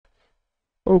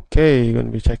Okay, you're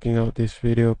gonna be checking out this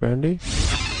video apparently.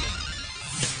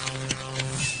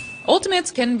 Ultimates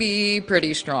can be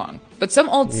pretty strong, but some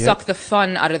ults suck the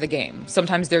fun out of the game.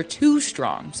 Sometimes they're too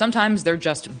strong, sometimes they're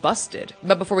just busted.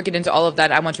 But before we get into all of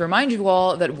that, I want to remind you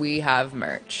all that we have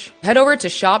merch. Head over to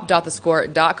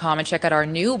shop.thescore.com and check out our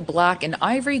new black and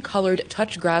ivory colored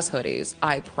touch grass hoodies.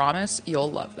 I promise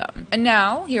you'll love them. And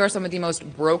now, here are some of the most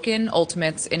broken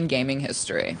ultimates in gaming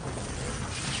history.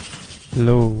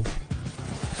 Hello.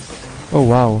 Oh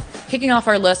wow. Kicking off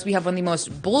our list, we have one of the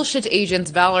most bullshit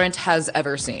agents Valorant has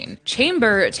ever seen.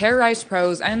 Chamber terrorized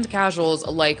pros and casuals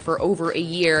alike for over a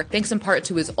year, thanks in part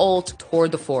to his ult, Tour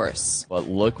de Force. But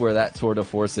look where that Tour de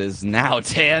Force is now,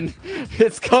 Tan.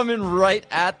 It's coming right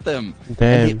at them.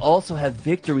 Damn. And they also have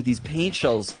Victor with these paint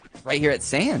shells right here at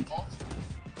Sand.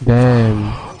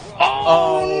 Damn.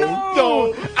 Oh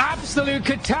no! Absolute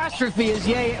catastrophe as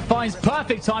Ye finds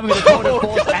perfect timing with the Tour de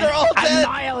Force and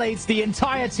annihilates the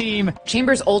entire team.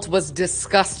 Chamber's ult was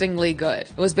disgustingly good.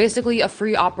 It was basically a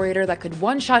free operator that could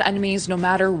one-shot enemies no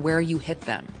matter where you hit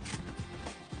them.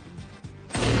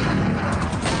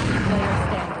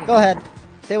 Go ahead.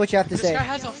 Say what you have to This say. guy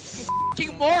has a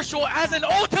f***ing Marshall as an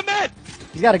ultimate!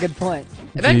 He's got a good point.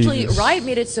 Eventually, Jesus. Riot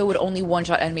made it so it would only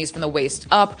one-shot enemies from the waist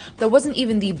up. That wasn't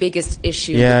even the biggest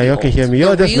issue. Yeah, with the you can ult. hear me.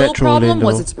 You're the just real metro problem lane,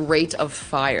 was though. its rate of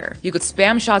fire. You could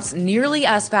spam shots nearly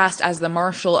as fast as the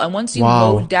Marshall, and once you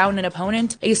Wow. mowed down an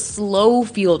opponent, a slow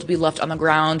field would be left on the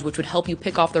ground, which would help you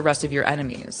pick off the rest of your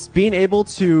enemies. Being able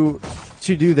to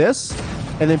do this,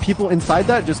 and then people inside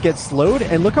that just get slowed,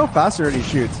 and look how fast it already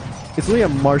shoots. It's really a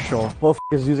Marshall. Well,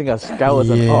 is using a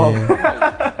skeleton.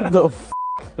 Yeah. The f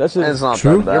That's just It's not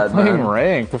True. that You're bad, playing man.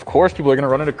 ranked. Of course, people are gonna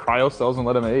run into cryo cells and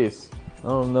let him ace. I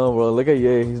don't know, bro. Look at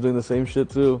Ye. He's doing the same shit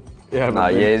too. Yeah, Nah,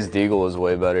 but Ye's Deagle is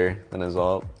way better than his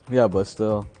ult. yeah, but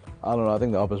still, I don't know. I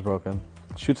think the up is broken.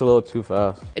 Shoots a little too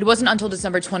fast. It wasn't until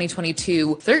December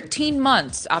 2022, 13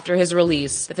 months after his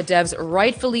release, that the devs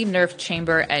rightfully nerfed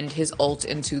Chamber and his ult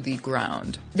into the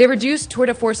ground. They reduced Tour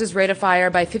de Force's rate of fire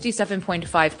by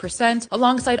 57.5%,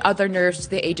 alongside other nerfs to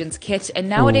the agent's kit, and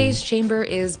nowadays Chamber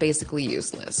is basically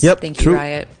useless. Yep, Thank true. you,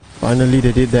 Riot. Finally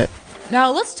they did that.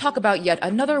 Now let's talk about yet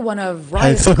another one of I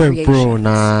Riot's sentiment, creations. bro.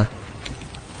 Nah.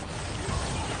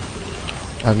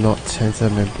 I'm not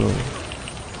sentiment, bro.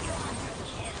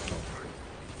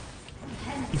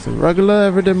 He's a regular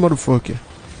everyday motherfucker.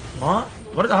 What?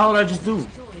 What the hell did I just do?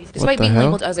 Despite the being hell?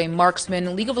 labeled as a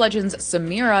marksman, League of Legends'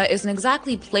 Samira isn't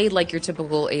exactly played like your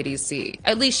typical ADC.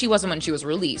 At least she wasn't when she was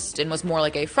released, and was more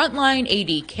like a frontline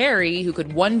AD carry who could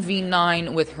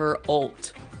 1v9 with her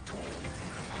ult.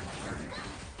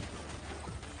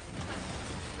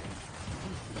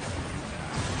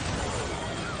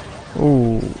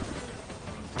 Oh.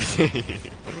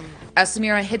 As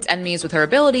Samira hits enemies with her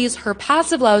abilities, her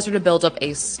passive allows her to build up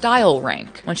a style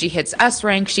rank. When she hits S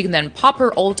rank, she can then pop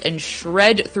her ult and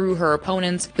shred through her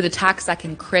opponents with attacks that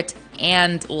can crit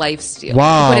and lifesteal.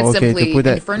 Wow, To put it okay, to simply, put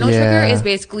that- Inferno yeah. Trigger is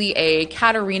basically a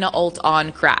Katarina ult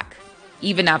on crack,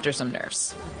 even after some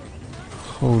nerfs.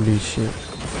 Holy shit.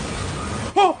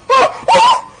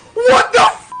 What the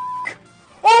f?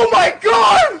 Oh my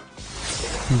god!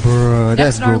 Bruh, Next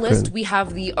that's on our broken. list, we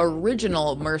have the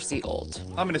original Mercy ult.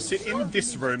 I'm gonna sit in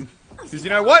this room. Because you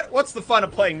know what? What's the fun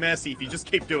of playing Mercy if you just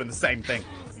keep doing the same thing?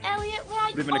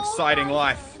 Live an exciting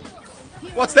life.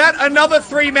 What's that? Another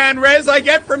 3-man res I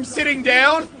get from sitting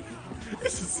down?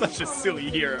 This is such a silly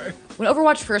hero. When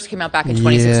Overwatch first came out back in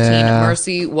 2016, Yeah.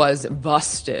 Mercy was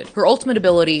busted. Her ultimate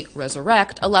ability,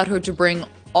 Resurrect, allowed her to bring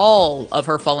all of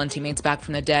her fallen teammates back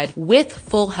from the dead with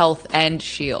full health and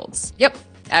shields. Yep,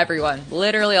 everyone.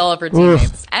 Literally all of her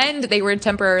teammates. And they were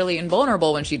temporarily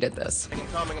invulnerable when she did this.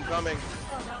 I'm coming.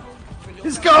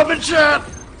 He's coming, chat!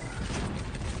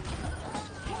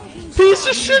 Piece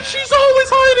of shit, she's always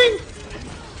hiding!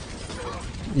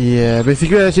 Yeah,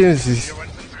 basically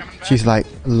she's like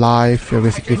live, you're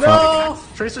basically fucked. No!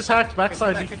 Tracer's hacked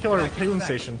backside, you can kill her at the Payloon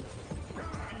Station.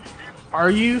 Are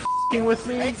you f***ing with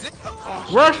me?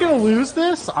 We're actually gonna lose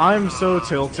this? I'm so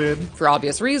tilted. For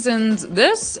obvious reasons,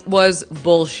 this was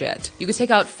bullshit. You could take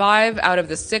out 5 out of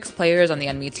the 6 players on the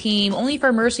enemy team, only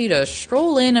for Mercy to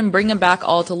stroll in and bring them back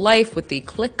all to life with the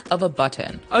click of a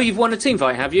button. Oh, you've won a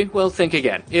teamfight, have you? Well, think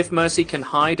again. If Mercy can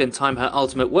hide and time her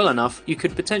ultimate well enough, you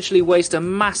could potentially waste a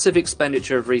massive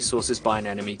expenditure of resources by an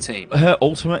enemy team. Her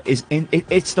ultimate is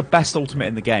it's the best ultimate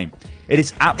in the game. It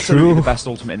is absolutely True. the best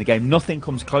ultimate in the game. Nothing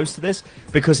comes close to this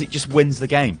because it just wins the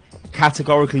game.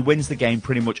 categorically wins the game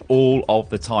pretty much all of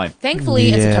the time.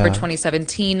 Thankfully, in September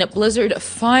 2017, Blizzard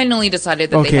finally decided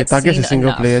that they had target's seen a single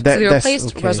enough. player. So they That's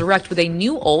replaced okay. Resurrect with a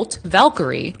new ult,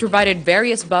 Valkyrie, provided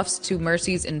various buffs to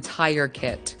Mercy's entire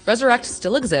kit. Resurrect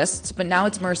still exists, but now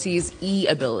it's Mercy's E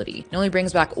ability. It only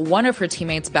brings back one of her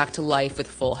teammates back to life with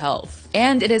full health.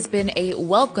 And it has been a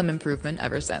welcome improvement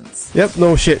ever since. Yep,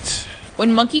 no shit.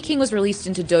 When Monkey King was released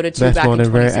into Dota 2 That's back more in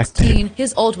than very 2016,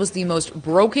 his ult was the most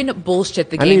broken bullshit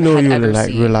the I game didn't know had you ever were like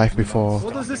seen. real life before.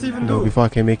 What does this even You know, do? before I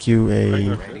can make you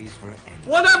a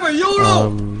Whatever, YOLO!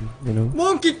 you know.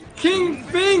 Monkey King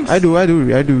things! I do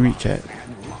read chat.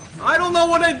 I don't know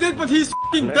what I did, but he's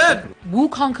f***ing dead!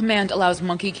 Wukong command allows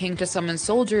Monkey King to summon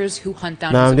soldiers who hunt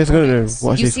down Nah, his I'm just gonna opponents.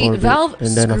 watch You this see, for a bit, Valve and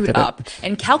then after screwed that, up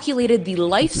and calculated the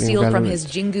lifesteal from his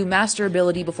Jingu master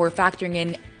ability before factoring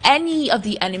in any of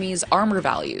the enemy's armor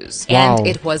values. Wow. And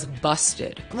it was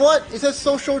busted. What? It says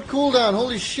so short cooldown.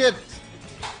 Holy shit.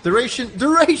 Duration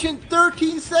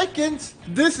 13 seconds.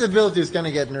 This ability is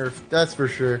gonna get nerfed. That's for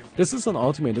sure. This is an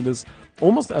ultimate that is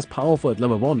almost as powerful at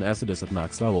level 1 as it is at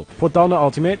max level. Put down the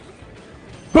ultimate.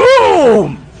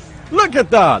 Boom! Look at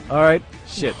that! Alright,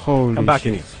 shit. Holy Come back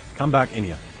shit. in here. Come back in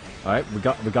here. Alright, we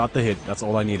got the hit. That's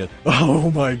all I needed. Oh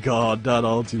my god, that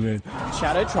ultimate.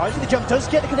 Shadow tries with the jump, does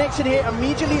get the connection here.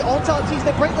 Immediately onto Artees,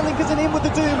 they break the linkers and in with the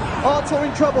Doom. Artor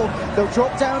in trouble. They'll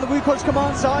drop down the Wukong's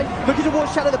command side. Looking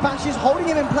towards Shadow, the Bashes holding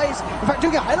him in place. In fact,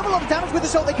 doing a hell of a lot of damage with the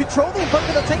Assault. They control the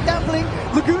invoker, they'll take down Blink.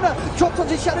 Laguna dropped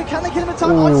onto Shadow. Can they kill him in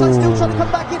time? Einstein still trying to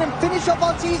come back in and finish off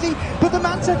Arteezy. But the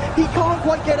Manta, he can't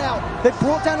quite get out. They've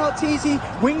brought down Arteezy.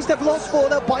 Wings they've lost 4.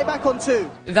 They'll buy back on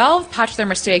 2. Valve patched their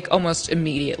mistake almost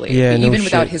immediately. Yeah, no Even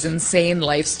without shit. his insane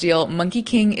lifesteal, Monkey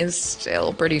King is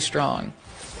still pretty strong.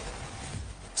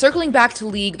 Circling back to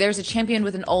League, there's a champion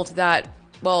with an ult that,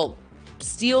 well,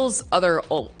 steals other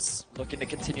ults. Looking to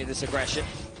continue this aggression.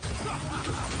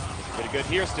 Pretty good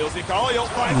here. Steals the call. He'll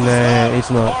find Nah, it's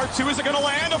not. R2 isn't going to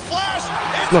land. A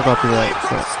flash. It's not copyright.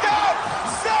 From So. Scout.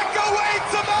 Seka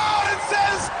waits him out and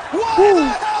says, "Why the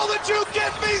hell did you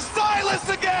give me Silas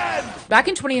again?" Back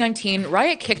in 2019,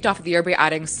 Riot kicked off the year by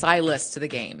adding Silas to the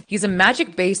game. He's a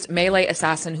magic-based melee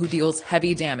assassin who deals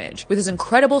heavy damage, with his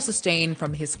incredible sustain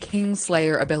from his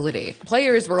Kingslayer ability.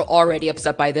 Players were already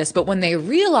upset by this, but when they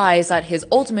realized that his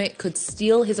ultimate could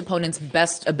steal his opponent's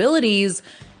best abilities,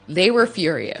 they were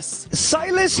furious.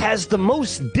 Silas has the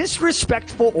most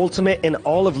disrespectful ultimate in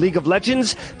all of League of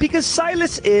Legends because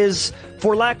Silas is,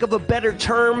 for lack of a better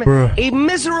term, a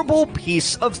miserable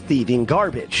piece of thieving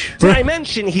garbage. Did I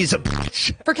mention he's a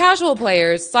bitch? For casual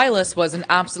players, Silas was an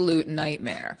absolute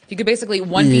nightmare. He could basically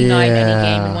 1v9 any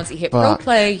game, and once he hit pro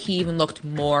play, he even looked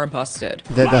more busted.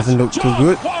 That doesn't look too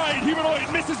good.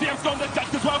 Humanoid misses the F-Storm that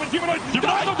ducked as well, but Humanoid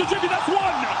dies on the Jimmy, that's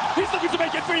one! He's looking to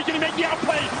make it 3, can he make the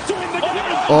outplay to win the game?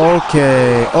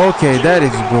 Okay, that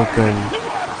is broken.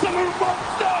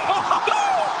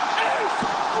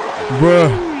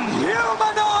 Bruh.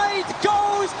 Humanoid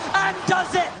goes and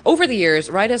does it! Over the years,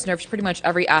 Riot has nerfed pretty much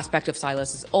every aspect of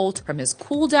Silas's ult, from his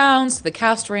cooldowns to the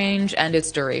cast range and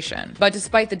its duration. But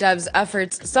despite the devs'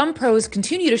 efforts, some pros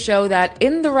continue to show that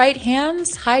in the right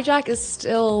hands, Hijack is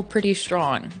still pretty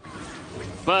strong.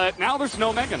 But now there's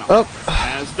no Meganon.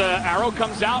 As the arrow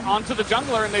comes out onto the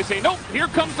jungler and they say, nope, here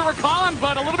comes the Rakan,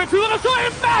 but a little bit too little. So a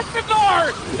massive Gnar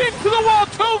into the wall.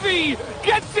 Toby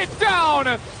gets it down.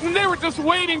 And they were just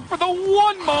waiting for the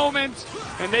one moment,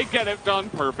 and they get it done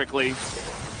perfectly.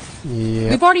 Yeah.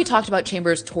 We've already talked about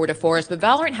Chamber's tour de force, but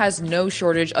Valorant has no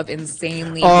shortage of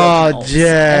insanely Oh, broken ults.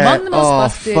 Jet. Among the most Oh,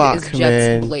 busted fuck, is Jet's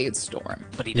man. Blade Storm.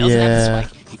 But he doesn't have the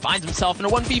spike. He finds himself in a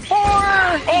 1v4.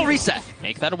 Oh, reset.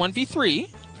 Make that a 1v3.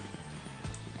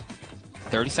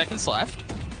 30 seconds left.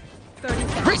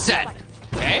 Reset.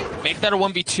 Okay, make that a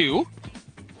 1v2.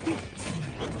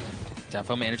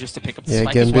 Defo manages to pick up the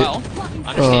spike as well.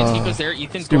 Understands he was there.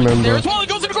 Ethan's going in there as well. He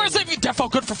goes into aggressive.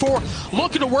 Defo good for 4.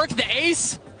 Looking to work the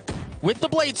ace. With the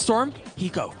Blade Storm, he's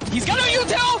got a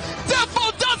util.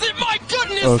 Defo does it. My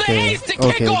goodness, the ace to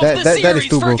kick off the series that is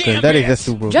too for broken. Gambit. That is just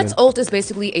too broken. Jet's ult is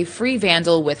basically a free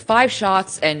Vandal with 5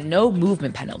 shots and no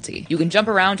movement penalty. You can jump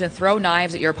around and throw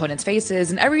knives at your opponent's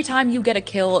faces, and every time you get a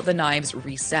kill, the knives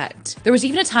reset. There was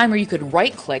even a time where you could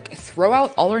right-click, throw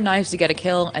out all your knives to get a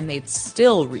kill, and they'd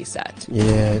still reset.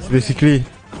 Yeah, it's basically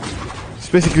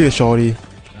a shorty.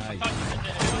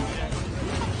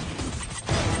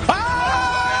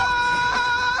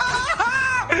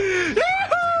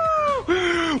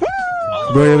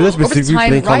 Bro, that's Over basically time,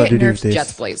 playing Call of Riot Duty nerfed with this.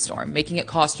 Jett's Blade Storm, making it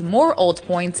cost more ult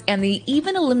points, and they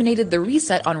even eliminated the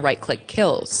reset on right-click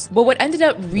kills. But what ended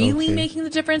up really making the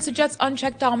difference to Jett's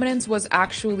unchecked dominance was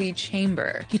actually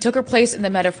Chamber. He took her place in the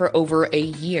meta for over a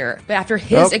year, but after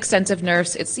his extensive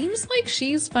nerfs, it seems like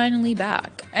she's finally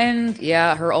back. And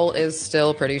yeah, her ult is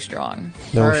still pretty strong.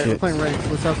 No Alright, we're playing ranks.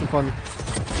 Let's have some fun.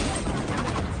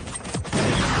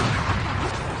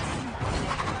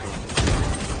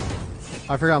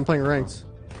 I forgot I'm playing ranks.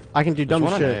 I can do dumb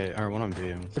shit. Or one on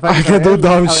B. If I can do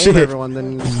dumb shit. Everyone,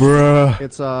 then Bruh.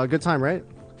 It's a good time, right?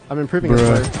 I'm improving as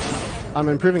a player. I'm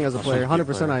improving as a player.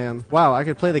 100% I am. Wow, I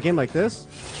could play the game like this?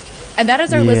 And that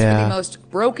is our list of the most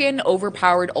broken,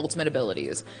 overpowered ultimate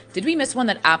abilities. Did we miss one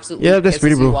that absolutely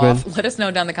pisses you off? Let us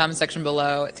know down in the comment section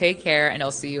below. Take care, and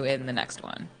I'll see you in the next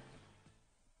one.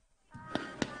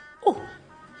 Oh,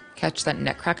 catch that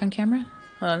neck crack on camera?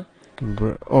 Hold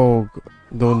on. Oh,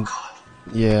 don't.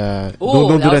 Yeah. Ooh,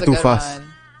 don't do that too fast.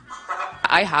 One.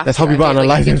 I have That's to. how people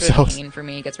unalive themselves. Pain for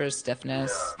me, gets rid of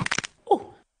stiffness.